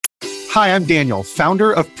Hi, I'm Daniel,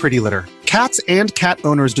 founder of Pretty Litter. Cats and cat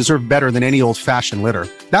owners deserve better than any old-fashioned litter.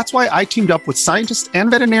 That's why I teamed up with scientists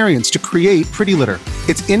and veterinarians to create Pretty Litter.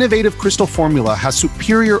 Its innovative crystal formula has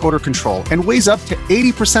superior odor control and weighs up to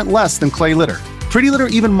 80% less than clay litter. Pretty Litter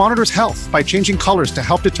even monitors health by changing colors to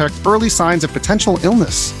help detect early signs of potential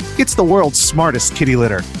illness. It's the world's smartest kitty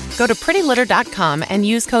litter. Go to prettylitter.com and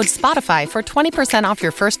use code SPOTIFY for 20% off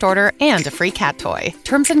your first order and a free cat toy.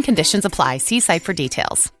 Terms and conditions apply. See site for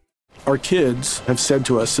details. Our kids have said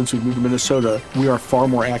to us since we moved to Minnesota, we are far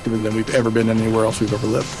more active than we've ever been anywhere else we've ever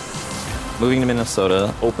lived. Moving to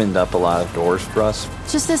Minnesota opened up a lot of doors for us.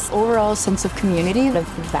 Just this overall sense of community, of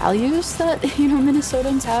values that,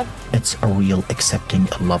 Minnesotans have. It's a real accepting,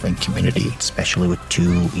 loving community, especially with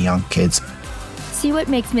 2 young kids. See what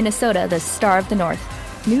makes Minnesota the star of the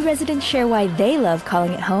North. New residents share why they love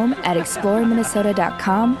calling it home at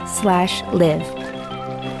exploreminnesota.com/live.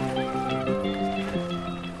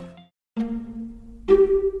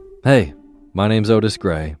 Hey, my name's Otis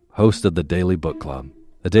Gray, host of the Daily Book Club,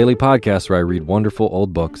 a daily podcast where I read wonderful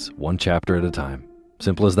old books one chapter at a time.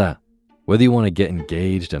 Simple as that. Whether you want to get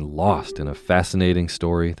engaged and lost in a fascinating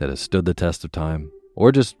story that has stood the test of time,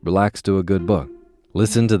 or just relax to a good book,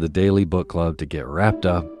 listen to the Daily Book Club to get wrapped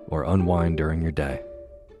up or unwind during your day.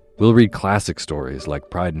 We'll read classic stories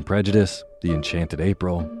like Pride and Prejudice, The Enchanted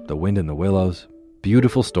April, The Wind in the Willows,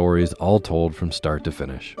 beautiful stories all told from start to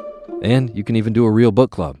finish. And you can even do a real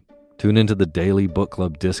book club. Tune into the Daily Book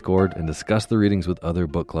Club Discord and discuss the readings with other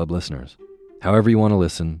book club listeners. However you want to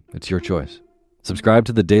listen, it's your choice. Subscribe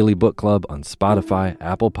to the Daily Book Club on Spotify,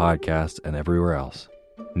 Apple Podcasts, and everywhere else.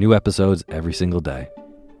 New episodes every single day.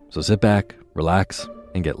 So sit back, relax,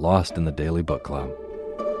 and get lost in the Daily Book Club.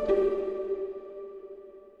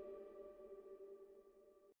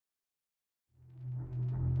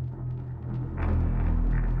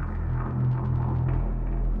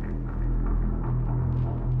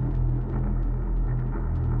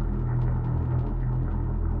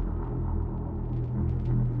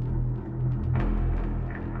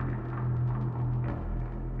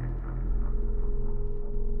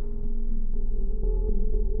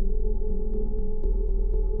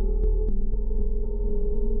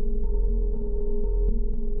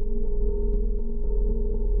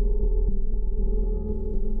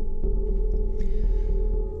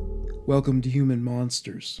 Welcome to Human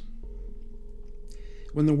Monsters.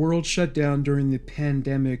 When the world shut down during the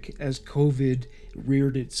pandemic as COVID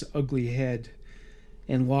reared its ugly head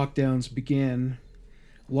and lockdowns began,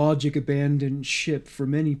 logic abandoned ship for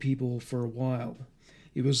many people for a while.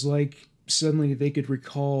 It was like suddenly they could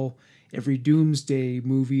recall every doomsday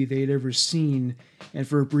movie they'd ever seen, and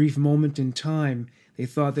for a brief moment in time, they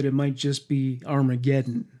thought that it might just be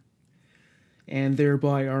Armageddon, and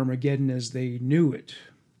thereby Armageddon as they knew it.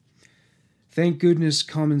 Thank goodness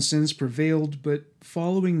common sense prevailed, but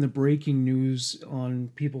following the breaking news on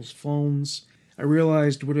people's phones, I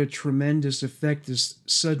realized what a tremendous effect this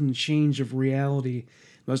sudden change of reality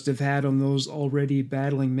must have had on those already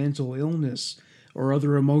battling mental illness or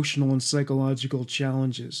other emotional and psychological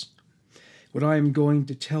challenges. What I am going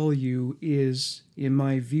to tell you is, in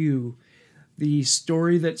my view, the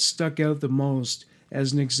story that stuck out the most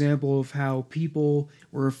as an example of how people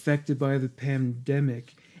were affected by the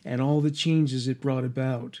pandemic and all the changes it brought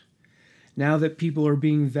about. Now that people are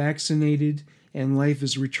being vaccinated and life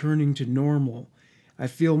is returning to normal, I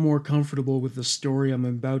feel more comfortable with the story I'm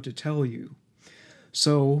about to tell you.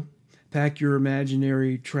 So, pack your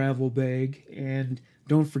imaginary travel bag and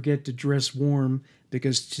don't forget to dress warm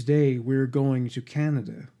because today we're going to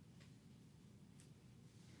Canada.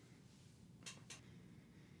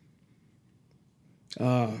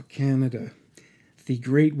 Ah, Canada, the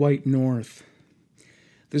Great White North.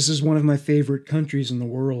 This is one of my favorite countries in the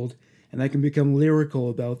world, and I can become lyrical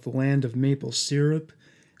about the land of maple syrup,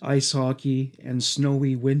 ice hockey, and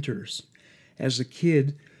snowy winters. As a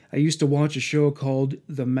kid, I used to watch a show called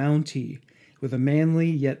The Mountie, with a manly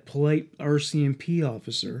yet polite RCMP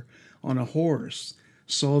officer on a horse,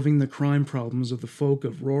 solving the crime problems of the folk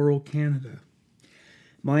of rural Canada.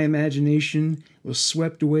 My imagination was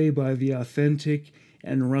swept away by the authentic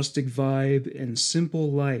and rustic vibe and simple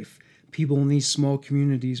life people in these small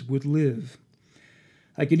communities would live.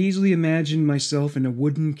 I could easily imagine myself in a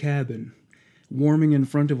wooden cabin, warming in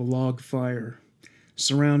front of a log fire,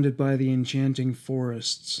 surrounded by the enchanting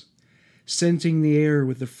forests, scenting the air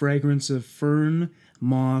with the fragrance of fern,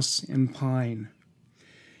 moss, and pine.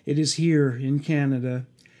 It is here, in Canada,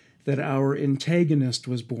 that our antagonist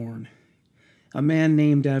was born, a man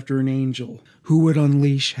named after an angel who would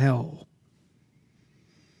unleash hell.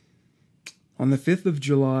 On the 5th of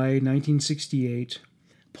July, 1968,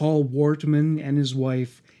 Paul Wortman and his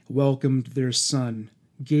wife welcomed their son,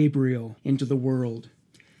 Gabriel, into the world.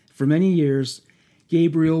 For many years,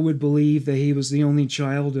 Gabriel would believe that he was the only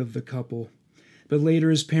child of the couple, but later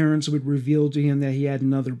his parents would reveal to him that he had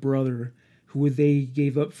another brother, who they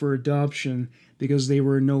gave up for adoption because they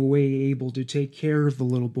were in no way able to take care of the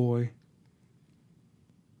little boy.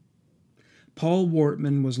 Paul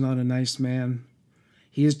Wortman was not a nice man.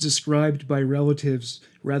 He is described by relatives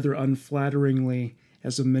rather unflatteringly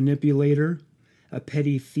as a manipulator, a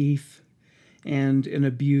petty thief, and an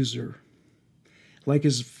abuser. Like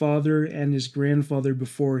his father and his grandfather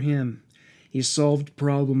before him, he solved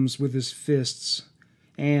problems with his fists,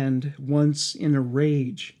 and, once in a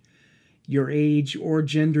rage, your age or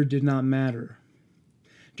gender did not matter.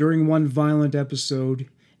 During one violent episode,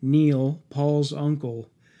 Neil, Paul's uncle,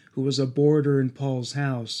 who was a boarder in Paul's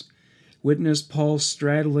house, witnessed Paul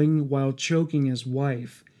straddling while choking his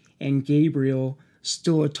wife, and Gabriel,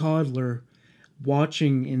 still a toddler,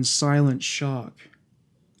 watching in silent shock.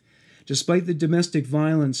 Despite the domestic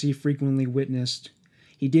violence he frequently witnessed,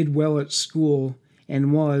 he did well at school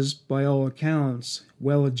and was, by all accounts,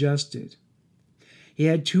 well-adjusted. He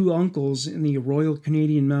had 2 uncles in the Royal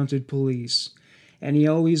Canadian Mounted Police, and he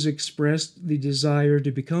always expressed the desire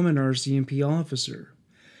to become an RCMP officer,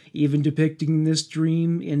 even depicting this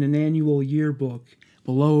dream in an annual yearbook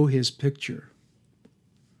below his picture.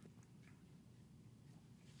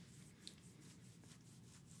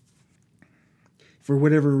 For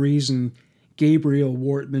whatever reason, Gabriel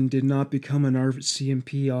Wortman did not become an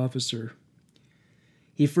RCMP officer.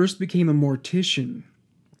 He first became a mortician,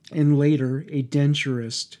 and later a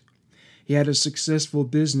denturist. He had a successful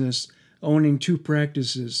business, owning 2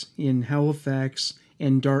 practices in Halifax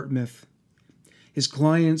and Dartmouth. His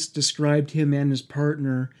clients described him and his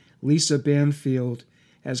partner, Lisa Banfield,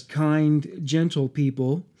 as kind, gentle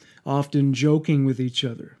people, often joking with each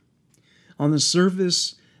other. On the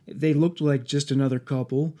surface, they looked like just another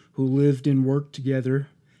couple who lived and worked together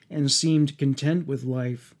and seemed content with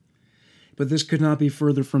life. But this could not be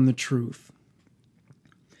further from the truth.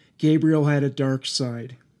 Gabriel had a dark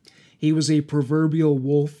side. He was a proverbial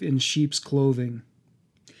wolf in sheep's clothing.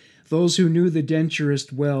 Those who knew the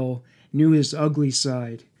denturist well knew his ugly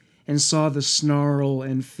side and saw the snarl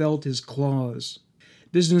and felt his claws.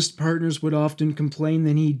 Business partners would often complain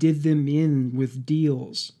that he did them in with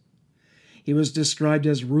deals. He was described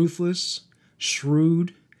as ruthless,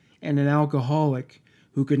 shrewd, and an alcoholic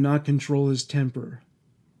who could not control his temper.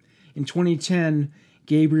 In 2010,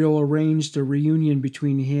 Gabriel arranged a reunion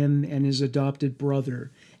between him and his adopted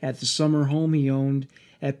brother at the summer home he owned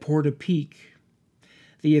at Portapique.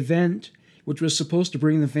 The event, which was supposed to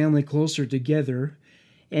bring the family closer together,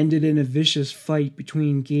 ended in a vicious fight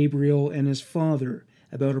between Gabriel and his father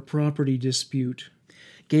about a property dispute.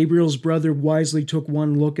 Gabriel's brother wisely took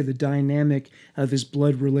one look at the dynamic of his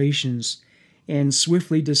blood relations and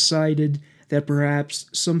swiftly decided that perhaps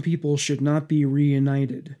some people should not be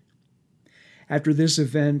reunited. After this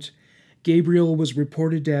event, Gabriel was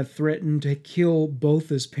reported to have threatened to kill both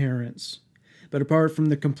his parents, but apart from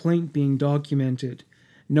the complaint being documented,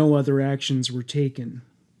 no other actions were taken.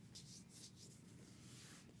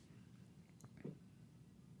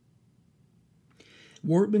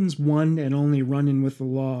 Wortman's one and only run-in with the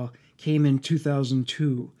law came in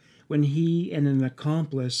 2002, when he and an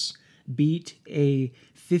accomplice beat a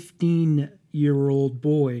 15-year-old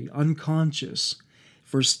boy unconscious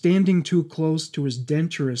for standing too close to his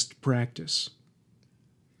denturist practice.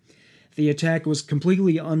 The attack was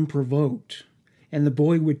completely unprovoked, and the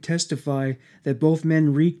boy would testify that both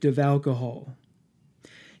men reeked of alcohol.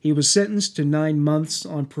 He was sentenced to 9 months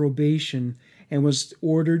on probation and was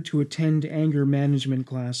ordered to attend anger management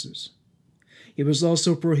classes. He was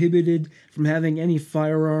also prohibited from having any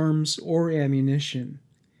firearms or ammunition.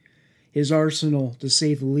 His arsenal, to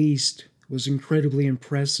say the least, was incredibly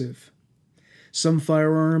impressive. Some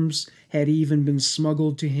firearms had even been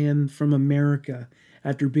smuggled to him from America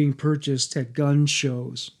after being purchased at gun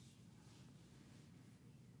shows.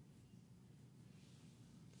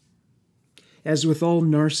 As with all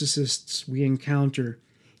narcissists we encounter,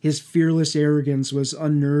 his fearless arrogance was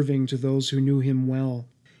unnerving to those who knew him well.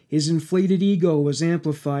 His inflated ego was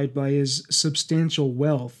amplified by his substantial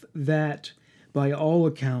wealth that, by all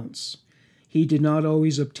accounts, he did not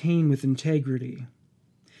always obtain with integrity.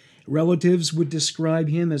 Relatives would describe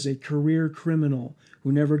him as a career criminal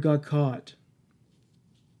who never got caught.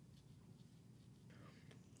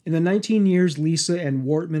 In the 19 years Lisa and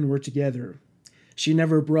Wortman were together, she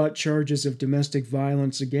never brought charges of domestic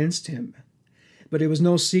violence against him, but it was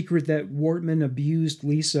no secret that Wortman abused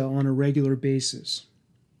Lisa on a regular basis.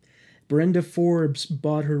 Brenda Forbes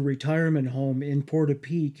bought her retirement home in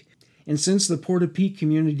Portapique And since the Portapique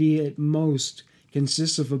community at most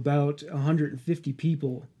consists of about 150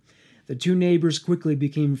 people, the two neighbors quickly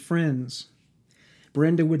became friends.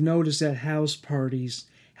 Brenda would notice at house parties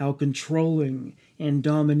how controlling and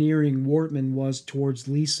domineering Wortman was towards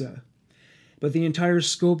Lisa. But the entire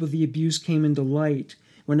scope of the abuse came into light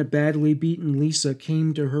when a badly beaten Lisa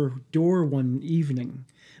came to her door one evening,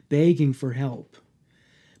 begging for help.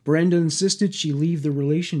 Brenda insisted she leave the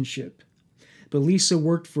relationship, but Lisa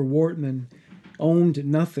worked for Wortman, owned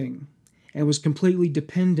nothing, and was completely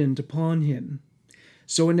dependent upon him.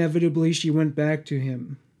 So inevitably she went back to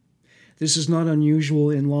him. This is not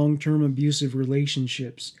unusual in long-term abusive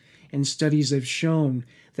relationships, and studies have shown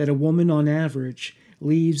that a woman on average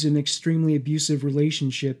leaves an extremely abusive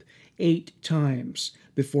relationship 8 times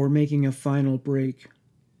before making a final break.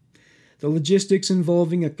 The logistics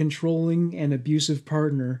involving a controlling and abusive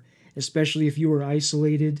partner, especially if you are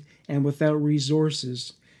isolated and without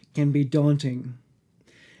resources, can be daunting.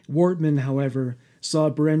 Wortman, however, saw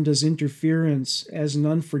Brenda's interference as an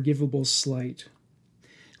unforgivable slight.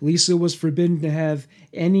 Lisa was forbidden to have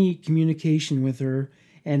any communication with her,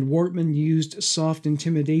 and Wortman used soft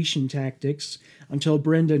intimidation tactics until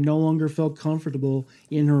Brenda no longer felt comfortable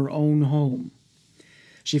in her own home.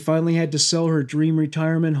 She finally had to sell her dream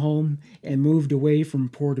retirement home and moved away from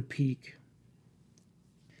Portapique.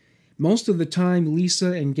 Most of the time,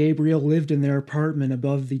 Lisa and Gabriel lived in their apartment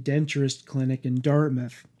above the denturist clinic in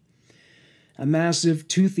Dartmouth. A massive,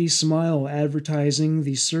 toothy smile advertising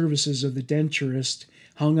the services of the denturist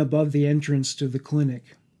hung above the entrance to the clinic.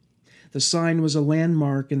 The sign was a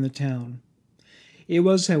landmark in the town. It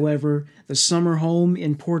was, however, the summer home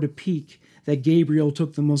in Portapique that Gabriel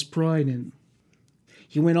took the most pride in.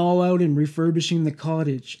 He went all out in refurbishing the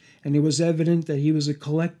cottage, and it was evident that he was a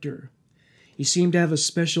collector. He seemed to have a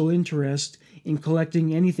special interest in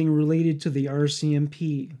collecting anything related to the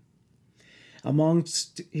RCMP.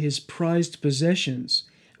 Amongst his prized possessions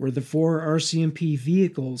were the 4 RCMP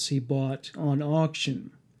vehicles he bought on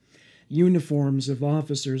auction, uniforms of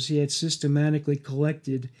officers he had systematically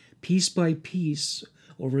collected piece by piece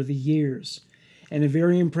over the years, and a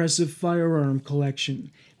very impressive firearm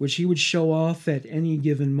collection, which he would show off at any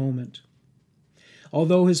given moment.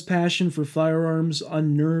 Although his passion for firearms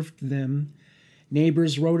unnerved them,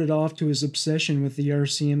 neighbors wrote it off to his obsession with the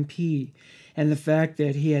RCMP and the fact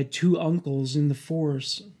that he had 2 uncles in the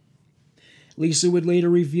force. Lisa would later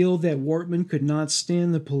reveal that Wortman could not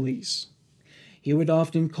stand the police. He would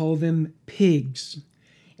often call them pigs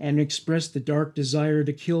and express the dark desire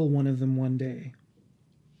to kill one of them one day.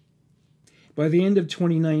 By the end of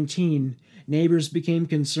 2019, neighbors became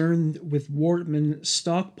concerned with Wortman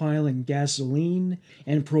stockpiling gasoline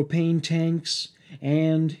and propane tanks,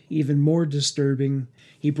 and, even more disturbing,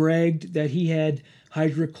 he bragged that he had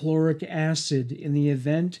hydrochloric acid in the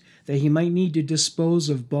event that he might need to dispose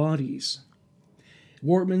of bodies.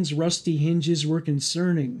 Wortman's rusty hinges were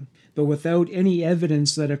concerning, but without any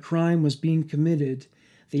evidence that a crime was being committed,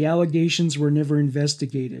 the allegations were never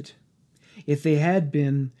investigated. If they had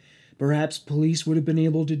been, perhaps police would have been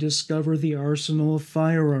able to discover the arsenal of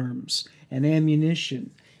firearms and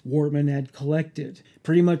ammunition Wortman had collected,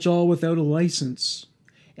 pretty much all without a license,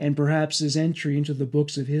 and perhaps his entry into the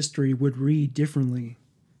books of history would read differently.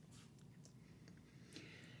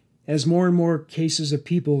 As more and more cases of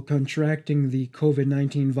people contracting the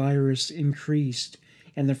COVID-19 virus increased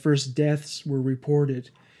and the first deaths were reported,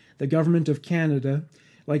 the government of Canada,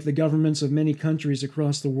 like the governments of many countries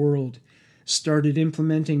across the world, started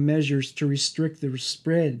implementing measures to restrict the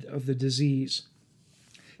spread of the disease.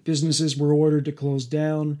 Businesses were ordered to close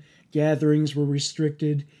down, gatherings were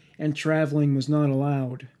restricted, and traveling was not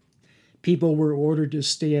allowed. People were ordered to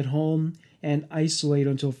stay at home and isolate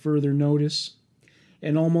until further notice.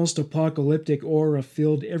 An almost apocalyptic aura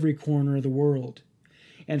filled every corner of the world.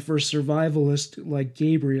 And for survivalists like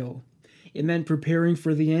Gabriel, it meant preparing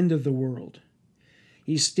for the end of the world.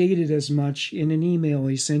 He stated as much in an email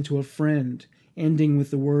he sent to a friend, ending with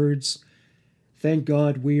the words, "Thank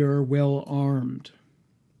God we are well armed."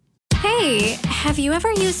 Hey, have you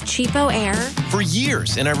ever used Cheapo Air? For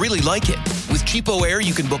years, and I really like it. With Cheapo Air,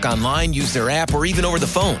 you can book online, use their app, or even over the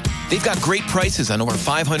phone. They've got great prices on over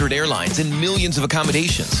 500 airlines and millions of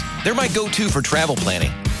accommodations. They're my go-to for travel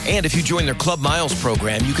planning. And if you join their Club Miles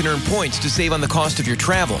program, you can earn points to save on the cost of your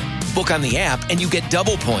travel. Book on the app, and you get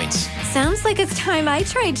double points. Sounds like it's time I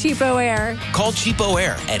tried Cheapo Air. Call Cheapo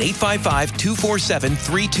Air at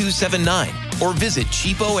 855-247-3279 or visit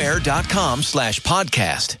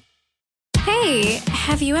cheapoair.com/podcast. Hey,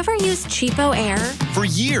 have you ever used Cheapo Air? For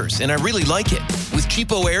years, and I really like it. With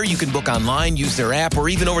Cheapo Air, you can book online, use their app, or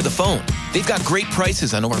even over the phone. They've got great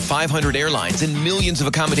prices on over 500 airlines and millions of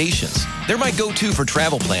accommodations. They're my go-to for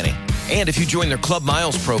travel planning. And if you join their Club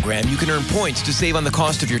Miles program, you can earn points to save on the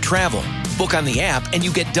cost of your travel. Book on the app and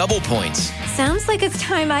you get double points. Sounds like it's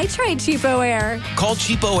time I tried Cheapo Air. Call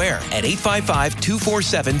Cheapo Air at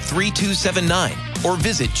 855-247-3279 or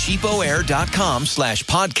visit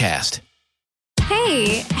cheapoair.com/podcast.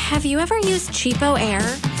 Hey, have you ever used Cheapo Air?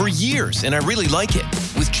 For years, and I really like it.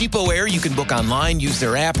 With Cheapo Air, you can book online, use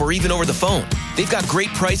their app, or even over the phone. They've got great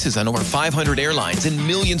prices on over 500 airlines and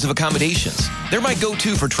millions of accommodations. They're my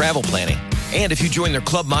go-to for travel planning. And if you join their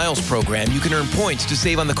Club Miles program, you can earn points to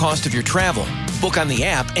save on the cost of your travel. Book on the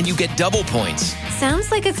app and you get double points.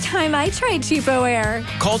 Sounds like it's time I tried Cheapo Air.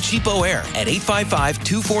 Call Cheapo Air at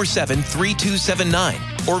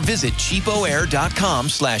 855-247-3279 or visit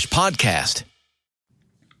cheapoair.com/podcast.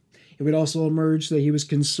 It would also emerge that he was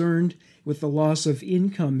concerned with the loss of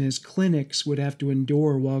income his clinics would have to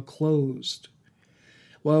endure while closed.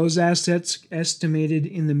 While his assets estimated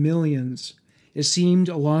in the millions, it seemed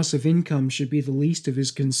a loss of income should be the least of his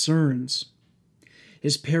concerns.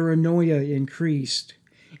 His paranoia increased,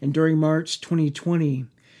 and during March 2020,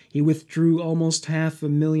 he withdrew almost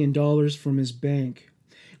 $500,000 from his bank,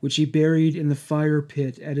 which he buried in the fire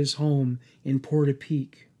pit at his home in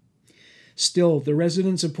Portapique. Still, the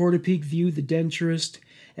residents of Portapique viewed the denturist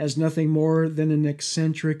as nothing more than an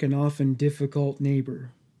eccentric and often difficult neighbor.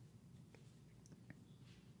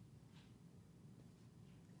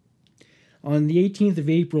 On the 18th of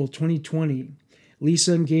April 2020,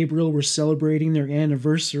 Lisa and Gabriel were celebrating their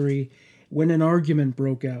anniversary when an argument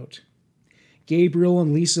broke out. Gabriel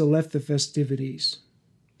and Lisa left the festivities.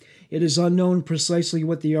 It is unknown precisely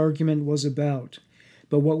what the argument was about,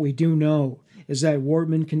 but what we do know is that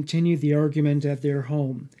Wortman continued the argument at their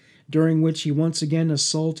home, during which he once again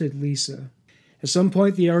assaulted Lisa. At some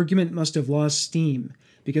point, the argument must have lost steam,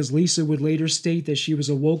 because Lisa would later state that she was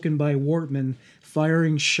awoken by Wortman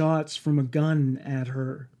firing shots from a gun at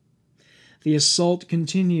her. The assault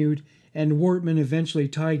continued, and Wortman eventually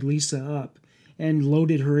tied Lisa up and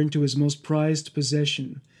loaded her into his most prized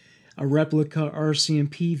possession, a replica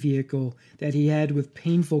RCMP vehicle that he had with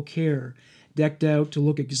painful care decked out to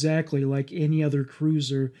look exactly like any other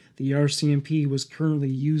cruiser the RCMP was currently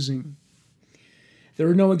using. There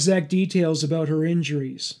are no exact details about her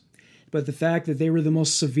injuries, but the fact that they were the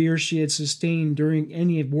most severe she had sustained during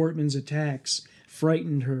any of Wortman's attacks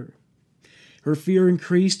frightened her. Her fear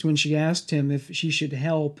increased when she asked him if she should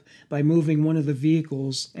help by moving one of the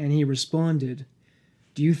vehicles, and he responded,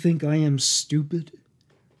 "Do you think I am stupid?"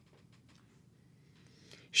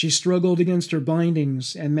 She struggled against her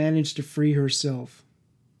bindings and managed to free herself.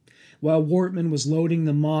 While Wortman was loading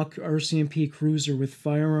the mock RCMP cruiser with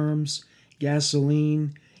firearms,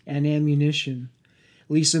 gasoline, and ammunition,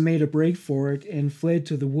 Lisa made a break for it and fled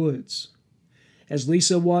to the woods. As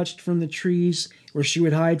Lisa watched from the trees where she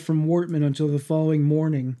would hide from Wortman until the following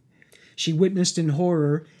morning, she witnessed in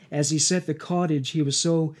horror as he set the cottage he was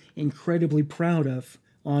so incredibly proud of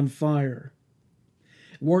on fire.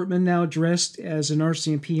 Wortman, now dressed as an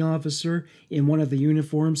RCMP officer in one of the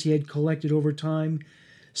uniforms he had collected over time,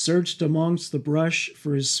 searched amongst the brush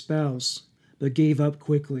for his spouse, but gave up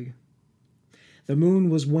quickly. The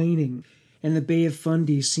moon was waning, and the Bay of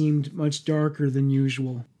Fundy seemed much darker than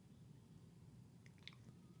usual.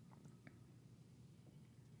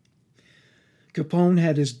 Capone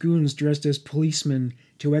had his goons dressed as policemen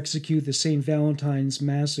to execute the St. Valentine's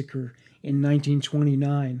Massacre in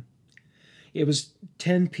 1929. It was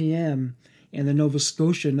 10 p.m., and the Nova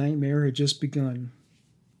Scotia nightmare had just begun.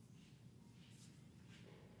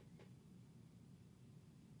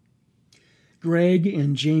 Greg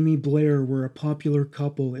and Jamie Blair were a popular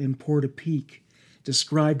couple in Portapique,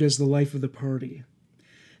 described as the life of the party.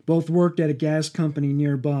 Both worked at a gas company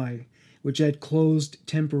nearby, which had closed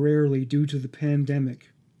temporarily due to the pandemic.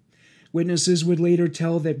 Witnesses would later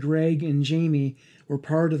tell that Greg and Jamie were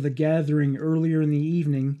part of the gathering earlier in the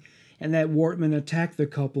evening, and that Wortman attacked the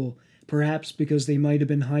couple, perhaps because they might have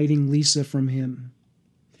been hiding Lisa from him.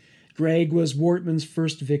 Greg was Wortman's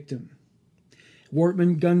first victim.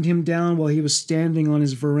 Wortman gunned him down while he was standing on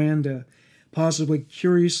his veranda, possibly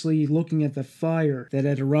curiously looking at the fire that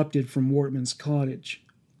had erupted from Wortman's cottage.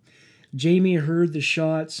 Jamie heard the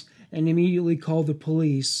shots and immediately called the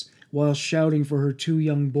police while shouting for her two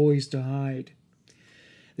young boys to hide.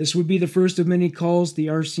 This would be the first of many calls the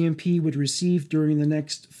RCMP would receive during the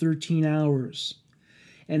next 13 hours.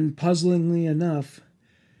 And puzzlingly enough,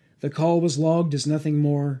 the call was logged as nothing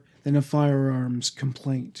more than a firearms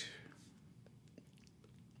complaint.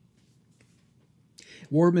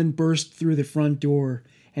 Wortman burst through the front door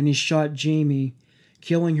and he shot Jamie,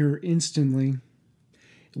 killing her instantly.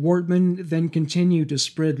 Wortman then continued to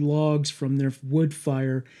spread logs from their wood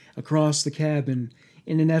fire across the cabin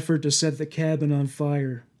in an effort to set the cabin on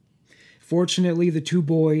fire. Fortunately, the two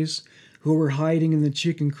boys, who were hiding in the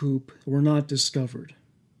chicken coop, were not discovered.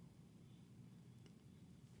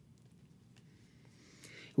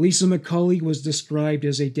 Lisa McCulley was described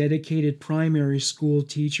as a dedicated primary school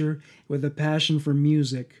teacher with a passion for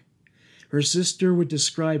music. Her sister would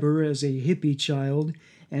describe her as a hippie child,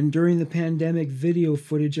 and during the pandemic, video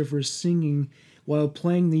footage of her singing while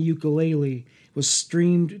playing the ukulele was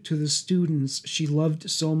streamed to the students she loved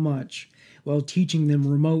so much while teaching them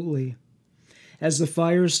remotely. As the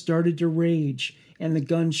fires started to rage and the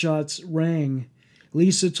gunshots rang,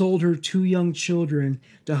 Lisa told her two young children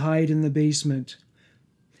to hide in the basement.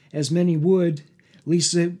 As many would,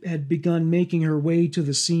 Lisa had begun making her way to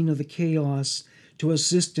the scene of the chaos to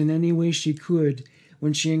assist in any way she could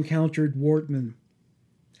when she encountered Wortman.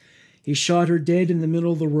 He shot her dead in the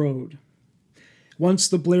middle of the road. Once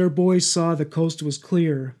the Blair boys saw the coast was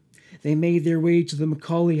clear, they made their way to the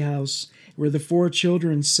McCulley house, where the four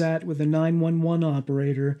children sat with a 911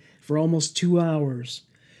 operator for almost 2 hours,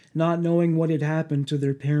 not knowing what had happened to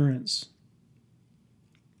their parents.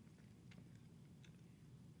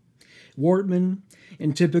 Wortman,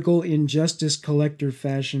 in typical injustice collector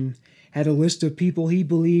fashion, had a list of people he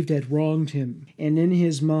believed had wronged him, and in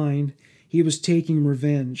his mind, he was taking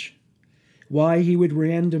revenge. Why he would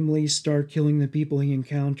randomly start killing the people he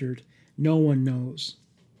encountered, no one knows.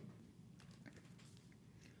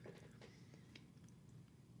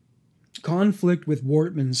 Conflict with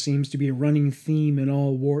Wortman seems to be a running theme in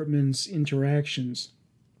all Wortman's interactions.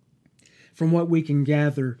 From what we can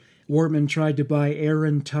gather, Wortman tried to buy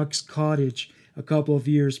Aaron Tuck's cottage a couple of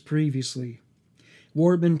years previously.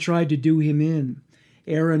 Wortman tried to do him in.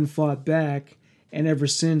 Aaron fought back, and ever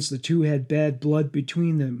since the two had bad blood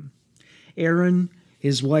between them. Aaron,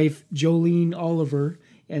 his wife Jolene Oliver,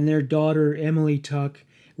 and their daughter Emily Tuck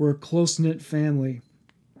were a close-knit family.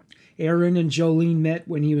 Aaron and Jolene met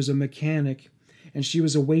when he was a mechanic, and she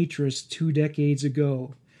was a waitress 2 decades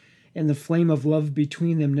ago, and the flame of love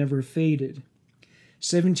between them never faded.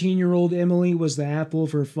 17-year-old Emily was the apple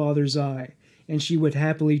of her father's eye, and she would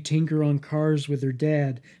happily tinker on cars with her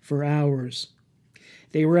dad for hours.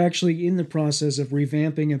 They were actually in the process of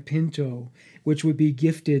revamping a Pinto, which would be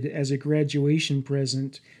gifted as a graduation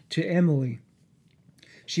present to Emily.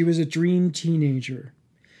 She was a dream teenager.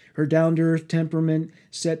 Her down-to-earth temperament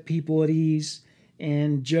set people at ease,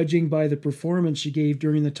 and judging by the performance she gave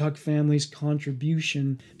during the Tuck family's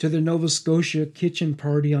contribution to the Nova Scotia kitchen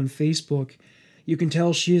party on Facebook, you can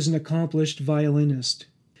tell she is an accomplished violinist.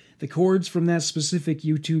 The chords from that specific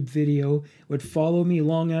YouTube video would follow me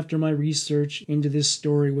long after my research into this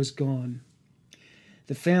story was gone.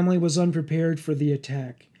 The family was unprepared for the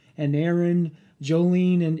attack, and Aaron,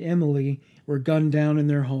 Jolene, and Emily were gunned down in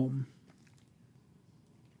their home.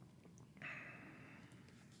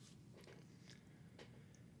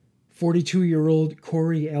 "42-year-old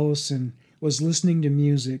Corey Ellison was listening to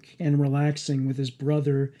music and relaxing with his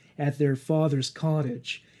brother at their father's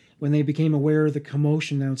cottage when they became aware of the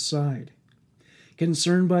commotion outside.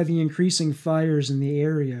 Concerned by the increasing fires in the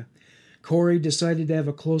area, Corey decided to have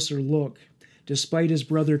a closer look, despite his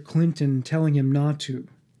brother Clinton telling him not to.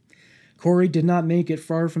 Corey did not make it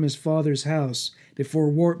far from his father's house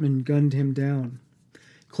before Wortman gunned him down.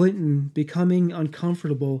 Clinton, becoming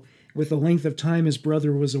uncomfortable with the length of time his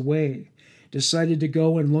brother was away, decided to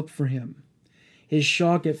go and look for him. His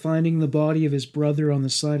shock at finding the body of his brother on the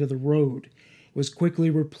side of the road was quickly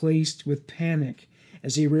replaced with panic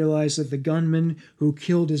as he realized that the gunman who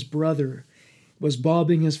killed his brother was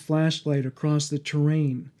bobbing his flashlight across the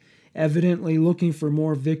terrain, evidently looking for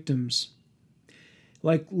more victims.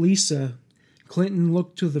 Like Lisa, Clinton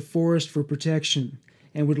looked to the forest for protection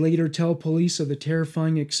and would later tell police of the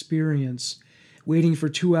terrifying experience, waiting for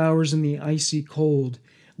 2 hours in the icy cold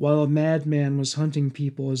while a madman was hunting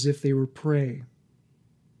people as if they were prey.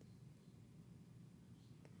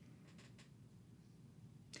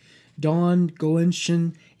 Don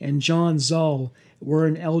Galinshin and John Zoll were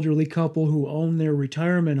an elderly couple who owned their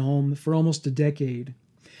retirement home for almost a decade.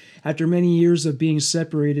 After many years of being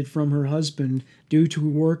separated from her husband due to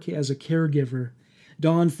work as a caregiver,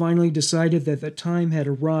 Dawn finally decided that the time had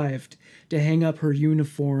arrived to hang up her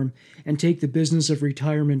uniform and take the business of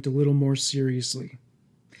retirement a little more seriously.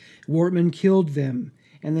 Wortman killed them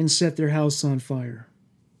and then set their house on fire.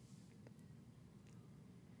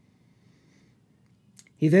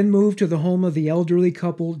 He then moved to the home of the elderly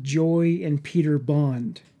couple Joy and Peter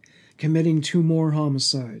Bond, committing 2 more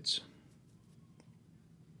homicides.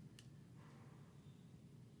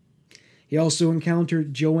 He also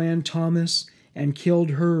encountered Joanne Thomas and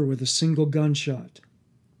killed her with a single gunshot.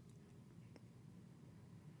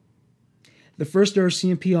 The first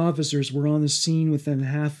RCMP officers were on the scene within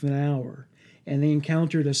half an hour, and they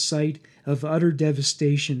encountered a sight of utter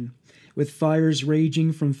devastation, with fires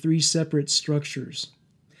raging from 3 separate structures.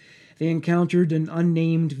 They encountered an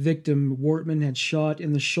unnamed victim Wortman had shot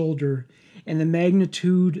in the shoulder, and the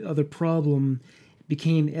magnitude of the problem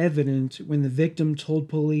became evident when the victim told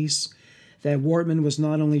police that Wortman was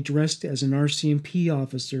not only dressed as an RCMP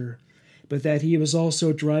officer, but that he was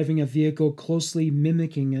also driving a vehicle closely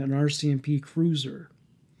mimicking an RCMP cruiser.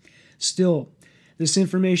 Still, this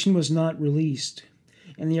information was not released,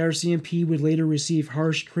 and the RCMP would later receive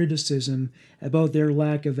harsh criticism about their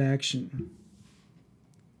lack of action.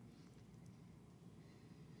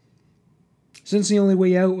 Since the only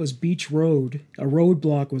way out was Beach Road, a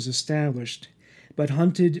roadblock was established, but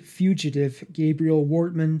hunted fugitive Gabriel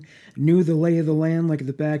Wortman knew the lay of the land like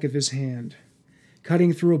the back of his hand.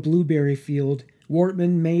 Cutting through a blueberry field,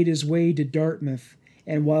 Wortman made his way to Dartmouth,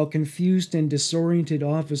 and while confused and disoriented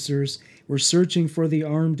officers were searching for the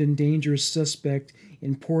armed and dangerous suspect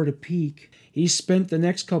in Portapique, he spent the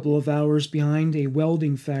next couple of hours behind a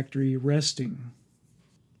welding factory resting.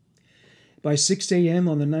 By 6 a.m.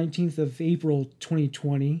 on the 19th of April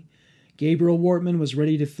 2020, Gabriel Wortman was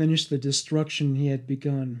ready to finish the destruction he had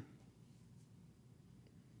begun.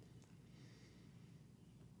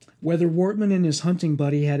 Whether Wortman and his hunting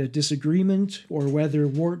buddy had a disagreement or whether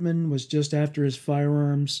Wortman was just after his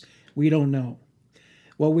firearms, we don't know.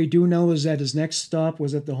 What we do know is that his next stop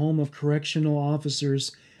was at the home of correctional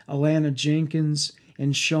officers Alana Jenkins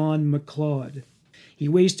and Sean McLeod. He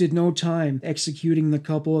wasted no time executing the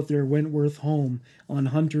couple at their Wentworth home on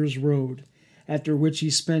Hunters Road, after which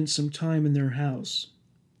he spent some time in their house.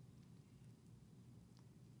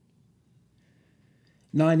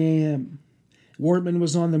 9 a.m. Wortman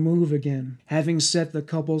was on the move again, having set the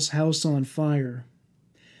couple's house on fire.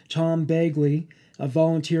 Tom Bagley, a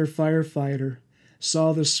volunteer firefighter,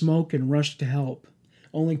 saw the smoke and rushed to help,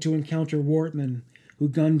 only to encounter Wortman, who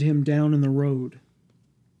gunned him down in the road.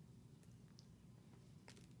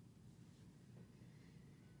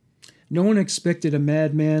 No one expected a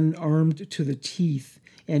madman armed to the teeth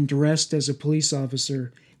and dressed as a police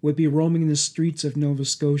officer would be roaming the streets of Nova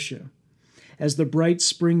Scotia. As the bright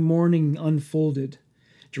spring morning unfolded,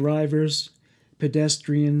 drivers,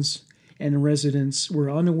 pedestrians, and residents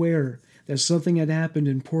were unaware that something had happened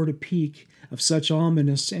in Portapique of such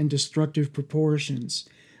ominous and destructive proportions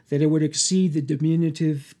that it would exceed the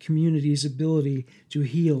diminutive community's ability to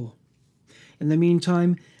heal. In the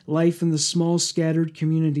meantime, life in the small scattered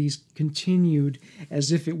communities continued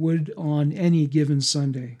as if it would on any given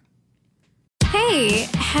Sunday. Hey,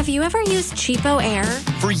 have you ever used Cheapo Air?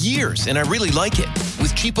 For years, and I really like it.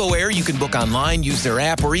 With Cheapo Air, you can book online, use their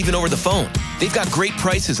app, or even over the phone. They've got great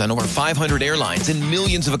prices on over 500 airlines and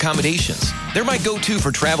millions of accommodations. They're my go-to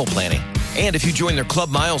for travel planning. And if you join their Club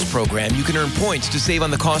Miles program, you can earn points to save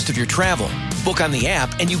on the cost of your travel. Book on the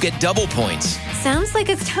app, and you get double points. Sounds like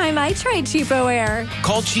it's time I tried Cheapo Air.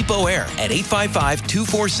 Call Cheapo Air at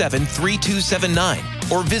 855-247-3279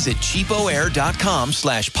 or visit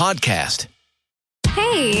cheapoair.com/podcast.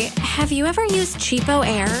 Hey, have you ever used Cheapo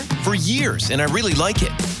Air? For years, and I really like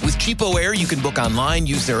it. With Cheapo Air, you can book online,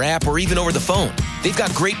 use their app, or even over the phone. They've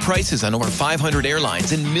got great prices on over 500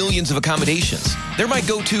 airlines and millions of accommodations. They're my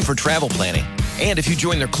go-to for travel planning. And if you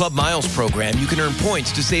join their Club Miles program, you can earn points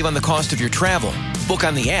to save on the cost of your travel. Book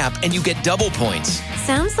on the app, and you get double points.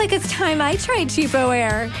 Sounds like it's time I tried Cheapo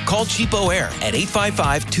Air. Call Cheapo Air at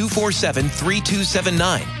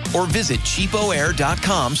 855-247-3279 or visit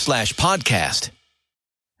cheapoair.com/podcast.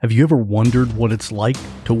 Have you ever wondered what it's like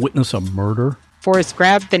to witness a murder? Forrest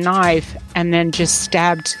grabbed the knife and then just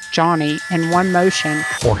stabbed Johnny in one motion.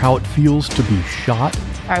 Or how it feels to be shot?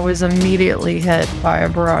 I was immediately hit by a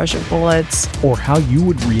barrage of bullets. Or how you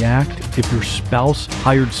would react if your spouse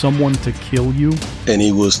hired someone to kill you? And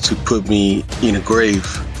he was to put me in a grave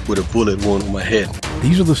with a bullet wound on my head.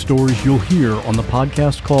 These are the stories you'll hear on the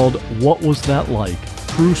podcast called What Was That Like?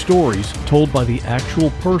 True stories told by the actual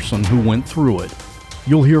person who went through it.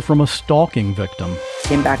 You'll hear from a stalking victim.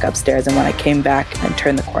 Came back upstairs, and when I came back and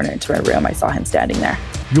turned the corner into my room, I saw him standing there.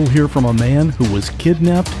 You'll hear from a man who was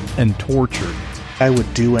kidnapped and tortured. I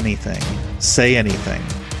would do anything, say anything,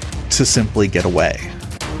 to simply get away.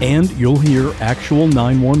 And you'll hear actual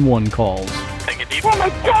 911 calls. Take a deep breath. Oh my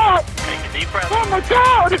God! Take a deep breath. Oh my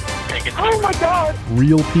God! Take a deep breath. Oh my God!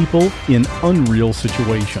 Real people in unreal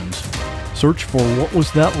situations. Search for What Was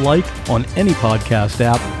That Like on any podcast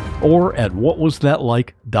app or at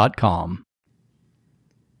whatwasthatlike.com.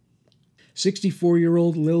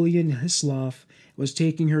 64-year-old Lillian Hisloff was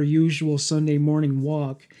taking her usual Sunday morning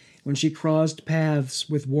walk when she crossed paths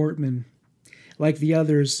with Wortman. Like the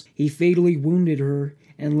others, he fatally wounded her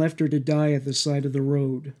and left her to die at the side of the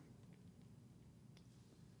road.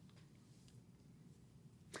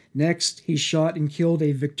 Next, he shot and killed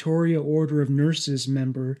a Victoria Order of Nurses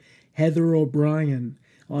member, Heather O'Brien,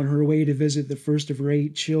 on her way to visit the first of her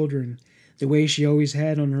 8 children, the way she always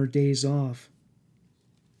had on her days off.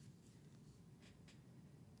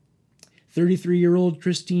 33-year-old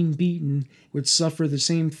Christine Beaton would suffer the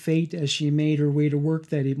same fate as she made her way to work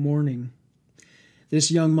that morning. This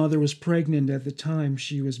young mother was pregnant at the time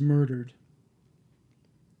she was murdered.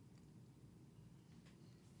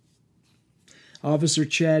 Officer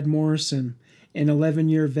Chad Morrison, an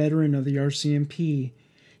 11-year veteran of the RCMP,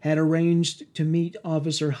 had arranged to meet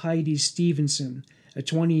Officer Heidi Stevenson, a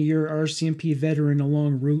 20-year RCMP veteran,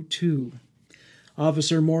 along Route 2.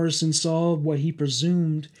 Officer Morrison saw what he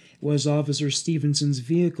presumed was Officer Stevenson's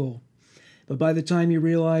vehicle, but by the time he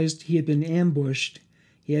realized he had been ambushed,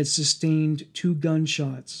 he had sustained 2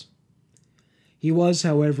 gunshots. He was,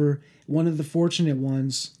 however, one of the fortunate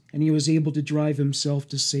ones, and he was able to drive himself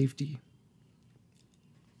to safety.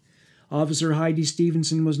 Officer Heidi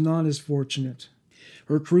Stevenson was not as fortunate.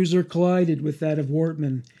 Her cruiser collided with that of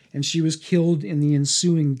Wortman, and she was killed in the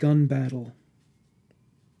ensuing gun battle.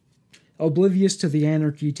 Oblivious to the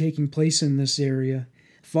anarchy taking place in this area,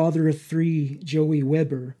 father of 3, Joey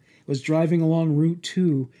Weber, was driving along Route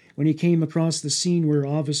 2 when he came across the scene where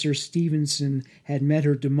Officer Stevenson had met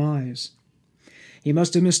her demise. He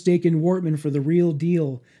must have mistaken Wortman for the real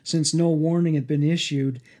deal, since no warning had been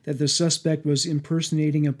issued that the suspect was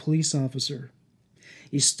impersonating a police officer.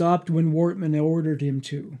 He stopped when Wortman ordered him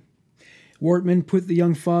to. Wortman put the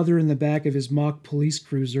young father in the back of his mock police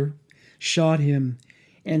cruiser, shot him,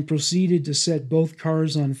 and proceeded to set both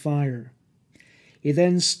cars on fire. He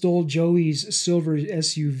then stole Joey's silver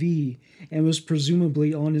SUV and was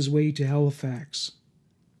presumably on his way to Halifax.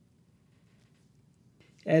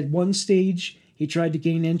 At one stage, he tried to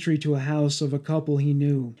gain entry to a house of a couple he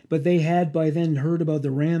knew, but they had by then heard about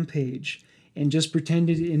the rampage and just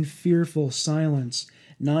pretended in fearful silence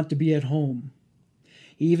not to be at home.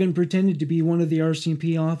 He even pretended to be one of the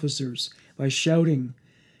RCMP officers by shouting,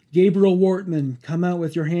 "Gabriel Wortman, come out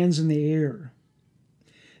with your hands in the air."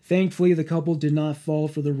 Thankfully, the couple did not fall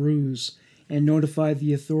for the ruse and notified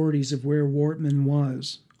the authorities of where Wortman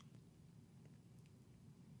was.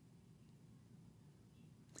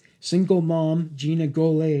 Single mom Gina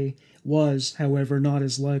Golay was, however, not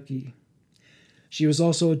as lucky. She was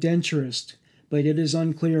also a denturist, but it is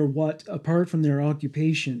unclear what, apart from their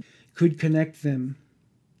occupation, could connect them.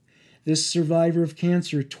 This survivor of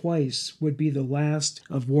cancer twice would be the last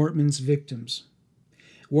of Wortman's victims.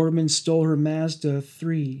 Wortman stole her Mazda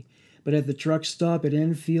 3, but at the truck stop at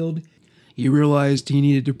Enfield, he realized he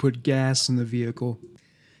needed to put gas in the vehicle.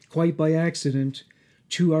 Quite by accident,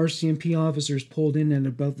 2 RCMP officers pulled in at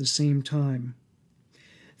about the same time.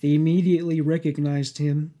 They immediately recognized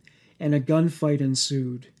him, and a gunfight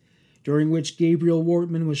ensued, during which Gabriel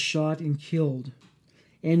Wortman was shot and killed,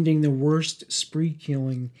 ending the worst spree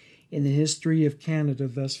killing in the history of Canada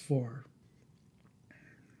thus far.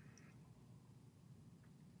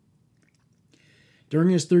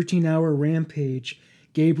 During his 13-hour rampage,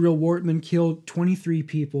 Gabriel Wortman killed 23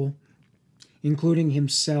 people, including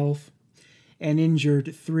himself, and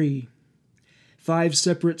injured 3. 5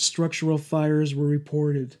 separate structural fires were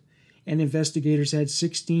reported, and investigators had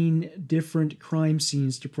 16 different crime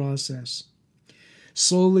scenes to process.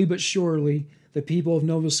 Slowly but surely, the people of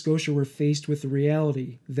Nova Scotia were faced with the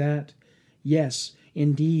reality that, yes,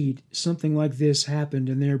 indeed, something like this happened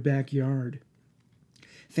in their backyard.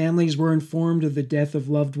 Families were informed of the death of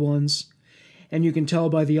loved ones, and you can tell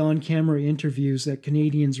by the on-camera interviews that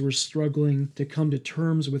Canadians were struggling to come to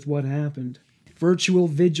terms with what happened. Virtual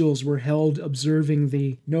vigils were held observing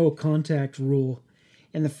the no-contact rule,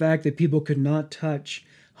 and the fact that people could not touch,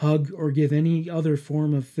 hug, or give any other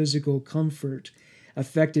form of physical comfort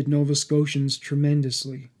affected Nova Scotians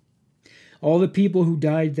tremendously. All the people who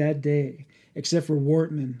died that day, except for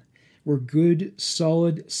Wortman, were good,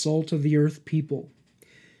 solid, salt-of-the-earth people.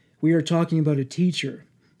 We are talking about a teacher,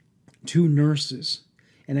 2 nurses,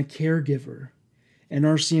 and a caregiver, an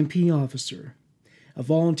RCMP officer, a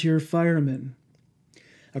volunteer fireman.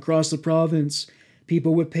 Across the province,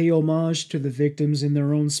 people would pay homage to the victims in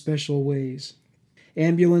their own special ways.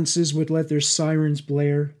 Ambulances would let their sirens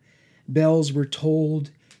blare, bells were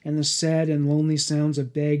tolled, and the sad and lonely sounds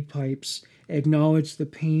of bagpipes acknowledged the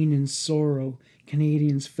pain and sorrow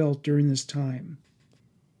Canadians felt during this time.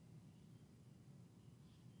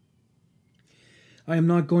 I am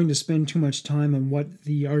not going to spend too much time on what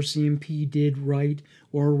the RCMP did right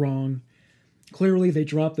or wrong. Clearly, they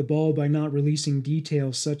dropped the ball by not releasing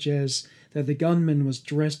details such as that the gunman was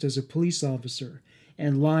dressed as a police officer,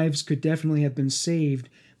 and lives could definitely have been saved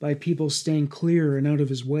by people staying clear and out of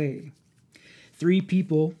his way. 3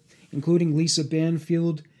 people, including Lisa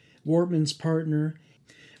Banfield, Wortman's partner,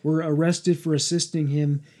 were arrested for assisting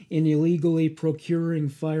him in illegally procuring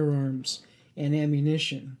firearms and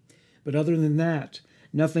ammunition. But other than that,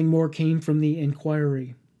 nothing more came from the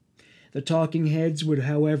inquiry. The talking heads would,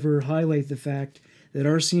 however, highlight the fact that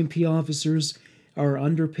RCMP officers are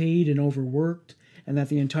underpaid and overworked, and that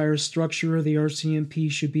the entire structure of the RCMP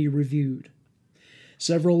should be reviewed.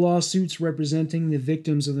 Several lawsuits representing the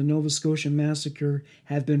victims of the Nova Scotia massacre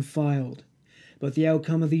have been filed, but the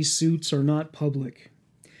outcome of these suits are not public.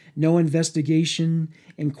 No investigation,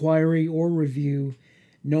 inquiry, or review,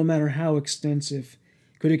 no matter how extensive,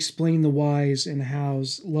 could explain the whys and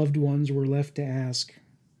hows loved ones were left to ask.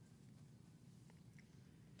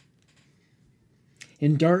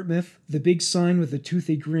 In Dartmouth, the big sign with a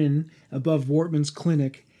toothy grin above Wortman's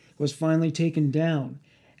clinic was finally taken down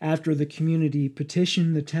after the community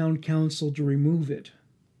petitioned the town council to remove it.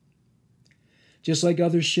 Just like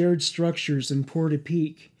other shared structures in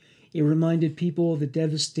Portapique, it reminded people of the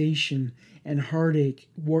devastation and heartache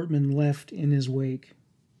Wortman left in his wake.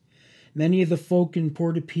 Many of the folk in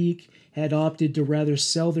Portapique had opted to rather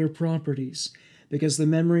sell their properties because the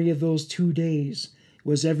memory of those 2 days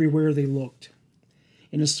was everywhere they looked.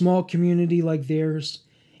 In a small community like theirs,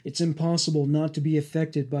 it's impossible not to be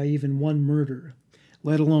affected by even one murder,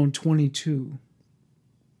 let alone 22.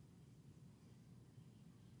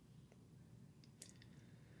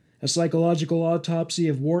 A psychological autopsy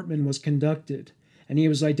of Wortman was conducted, and he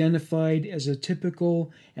was identified as a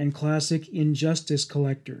typical and classic injustice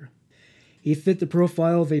collector. He fit the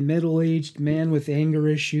profile of a middle-aged man with anger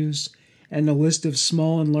issues and a list of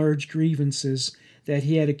small and large grievances that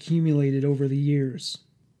he had accumulated over the years.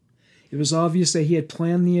 It was obvious that he had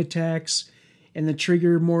planned the attacks, and the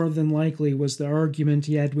trigger more than likely was the argument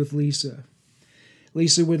he had with Lisa.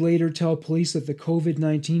 Lisa would later tell police that the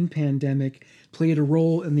COVID-19 pandemic played a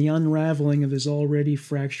role in the unraveling of his already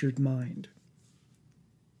fractured mind.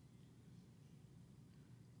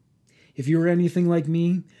 If you are anything like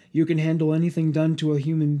me, you can handle anything done to a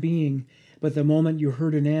human being, but the moment you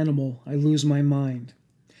hurt an animal, I lose my mind.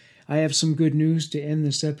 I have some good news to end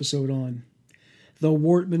this episode on. Though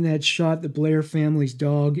Wortman had shot the Blair family's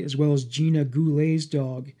dog as well as Gina Goulet's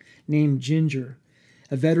dog, named Ginger,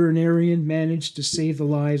 a veterinarian managed to save the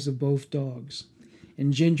lives of both dogs,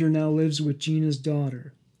 and Ginger now lives with Gina's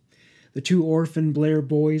daughter. The 2 orphan Blair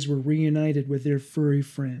boys were reunited with their furry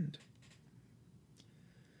friend.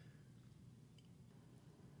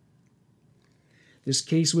 This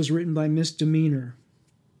case was written by Misdemeanor.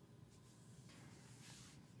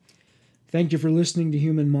 Thank you for listening to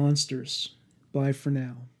Human Monsters. Bye for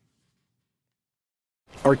now.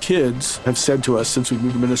 Our kids have said to us since we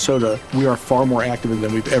moved to Minnesota, we are far more active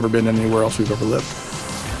than we've ever been anywhere else we've ever lived.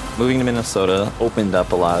 Moving to Minnesota opened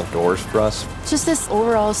up a lot of doors for us. Just this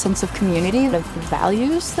overall sense of community, of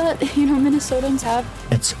values that, Minnesotans have.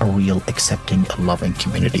 It's a real accepting, loving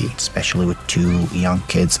community, especially with 2 young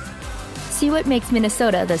kids. See what makes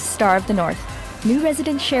Minnesota the star of the North. New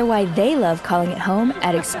residents share why they love calling it home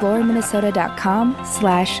at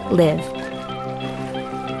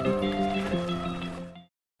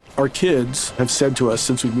exploreminnesota.com/live. Our kids have said to us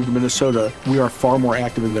since we moved to Minnesota, we are far more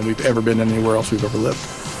active than we've ever been anywhere else we've ever lived.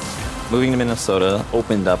 Moving to Minnesota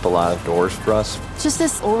opened up a lot of doors for us. Just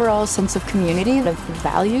this overall sense of community, of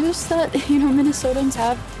values that, Minnesotans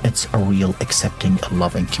have. It's a real accepting,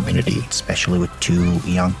 loving community, especially with 2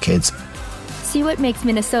 young kids. See what makes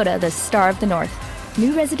Minnesota the star of the North.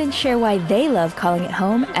 New residents share why they love calling it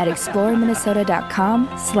home at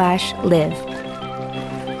exploreminnesota.com/live.